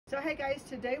So hey guys,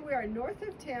 today we are north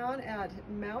of town at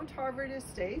Mount Harvard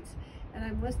Estates, and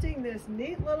I'm listing this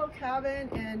neat little cabin,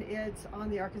 and it's on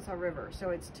the Arkansas River.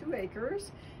 So it's 2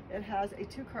 acres. It has a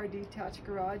 2-car detached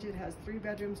garage. It has 3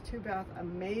 bedrooms, 2 bath,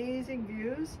 amazing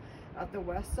views at the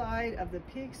west side of the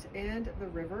peaks and the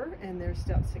river, and there's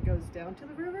steps that goes down to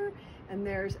the river, and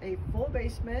there's a full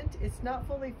basement. It's not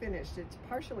fully finished, it's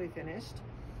partially finished,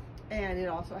 and it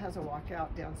also has a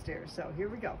walkout downstairs. So here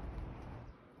we go.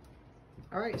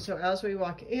 All right, so as we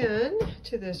walk in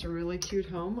to this really cute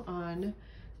home on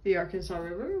the Arkansas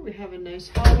River, we have a nice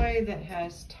hallway that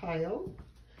has tile,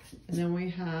 and then we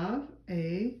have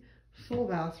a full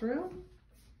bathroom,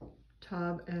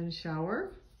 tub and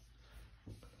shower.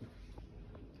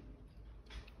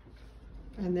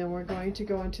 And then we're going to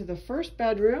go into the first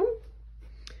bedroom.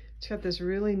 It's got this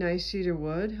really nice cedar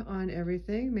wood on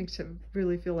everything, makes it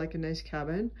really feel like a nice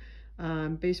cabin.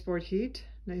 Baseboard heat,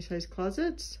 nice size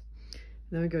closets.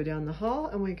 Then we go down the hall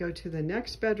and we go to the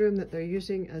next bedroom that they're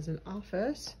using as an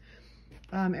office.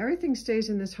 Everything stays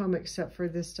in this home except for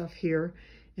this stuff here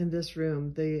in this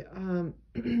room. The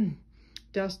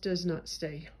dust does not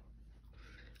stay.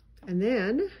 And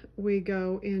then we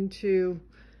go into,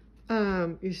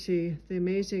 you see the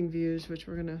amazing views, which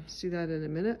we're gonna see that in a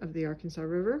minute, of the Arkansas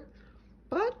River.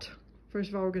 But first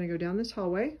of all, we're gonna go down this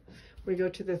hallway. We go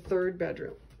to the 3rd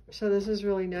bedroom. So this is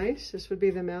really nice. This would be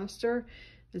the master.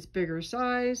 It's bigger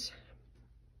size,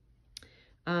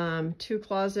 2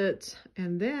 closets,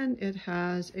 and then it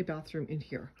has a bathroom in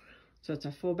here. So it's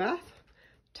a full bath,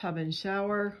 tub and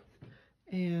shower,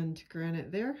 and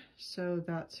granite there. So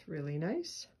that's really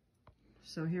nice.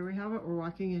 So here we have it. We're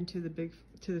walking into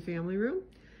the family room.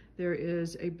 There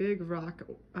is a big rock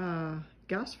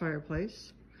gas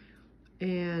fireplace,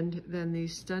 and then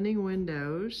these stunning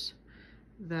windows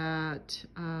that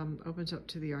opens up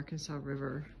to the Arkansas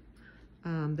River.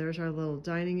 There's our little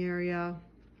dining area.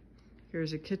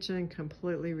 Here's a kitchen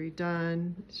completely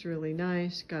redone. It's really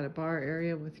nice. Got a bar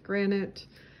area with granite.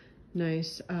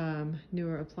 Nice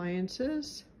newer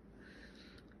appliances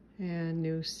and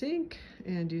new sink.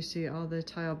 And you see all the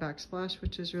tile backsplash,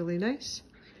 which is really nice.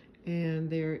 And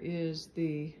there is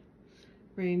the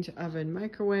range oven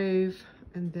microwave.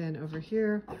 And then over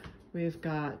here, we've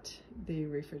got the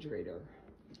refrigerator.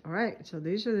 All right, so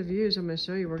these are the views I'm going to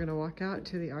show you. We're going to walk out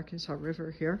to the Arkansas River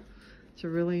here. It's a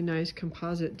really nice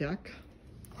composite deck.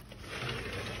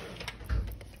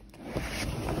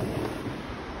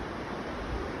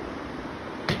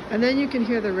 And then you can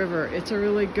hear the river. It's a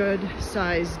really good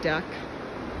sized deck.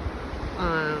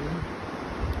 And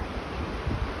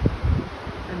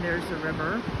there's the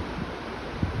river.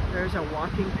 There's a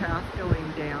walking path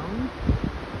going down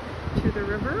to the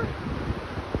river.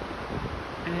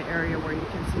 An area where you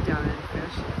can sit down and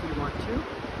fish if you want to.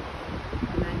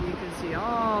 And then you can see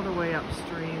all the way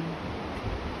upstream,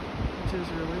 which is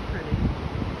really pretty.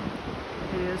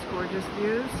 It is gorgeous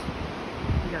views.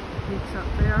 You got the peaks up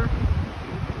there,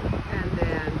 and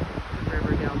then the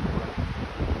river down below.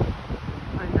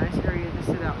 A nice area to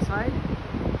sit outside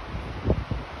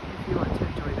if you want to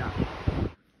enjoy that. All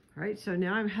right, so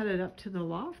now I'm headed up to the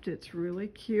loft. It's really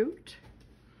cute.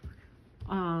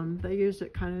 They use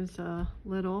it kind of as a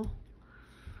little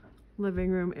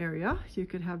living room area. You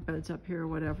could have beds up here or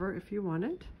whatever if you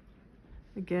wanted.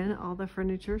 Again, all the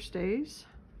furniture stays.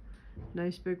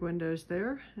 Nice big windows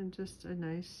there, and just a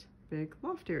nice big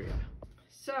loft area.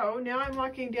 So now I'm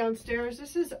walking downstairs.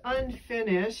 This is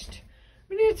unfinished.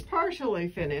 I mean, it's partially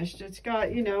finished. It's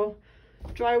got, you know,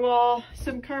 drywall,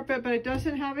 some carpet, but it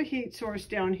doesn't have a heat source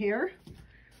down here.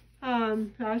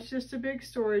 That's just a big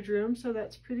storage room, so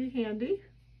that's pretty handy.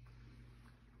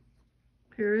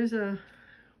 Here is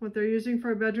what they're using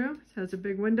for a bedroom. It has a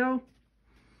big window.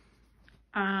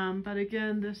 But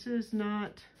again, this is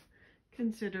not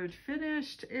considered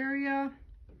finished area.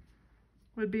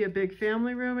 Would be a big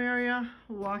family room area.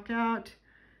 Walk out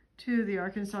to the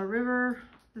Arkansas River.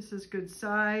 This is good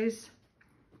size.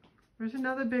 There's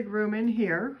another big room in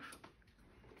here.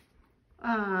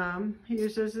 He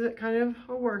uses it kind of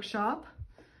a workshop.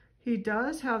 He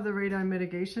does have the radon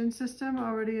mitigation system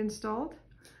already installed,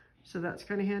 so that's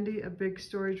kind of handy. A big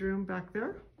storage room back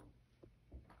there.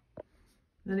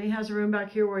 Then he has a room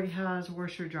back here where he has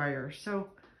washer dryer. So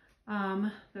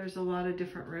there's a lot of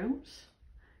different rooms.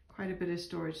 Quite a bit of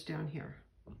storage down here.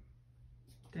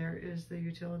 There is the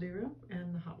utility room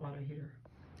and the hot water heater.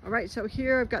 All right, so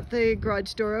here I've got the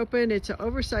garage door open. It's an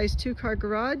oversized 2-car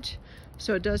garage.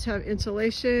 So it does have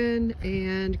insulation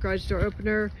and garage door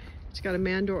opener. It's got a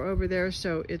man door over there,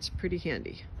 so it's pretty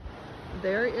handy.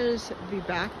 There is the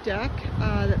back deck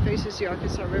that faces the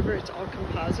Arkansas River. It's all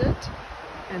composite.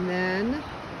 And then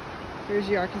Here's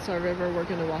the Arkansas River. We're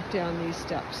gonna walk down these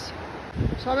steps.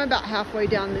 So I'm about halfway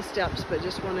down the steps, but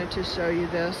just wanted to show you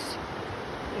this.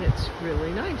 It's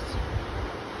really nice.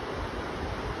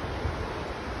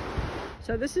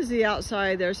 So this is the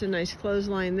outside. There's a nice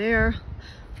clothesline there.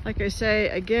 Like I say,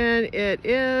 again, it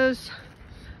is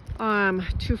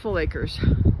 2 full acres.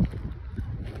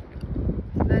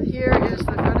 And then here is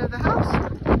the front of the house.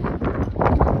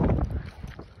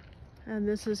 And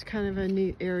this is kind of a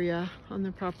neat area on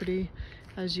the property.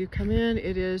 As you come in,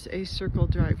 it is a circle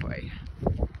driveway.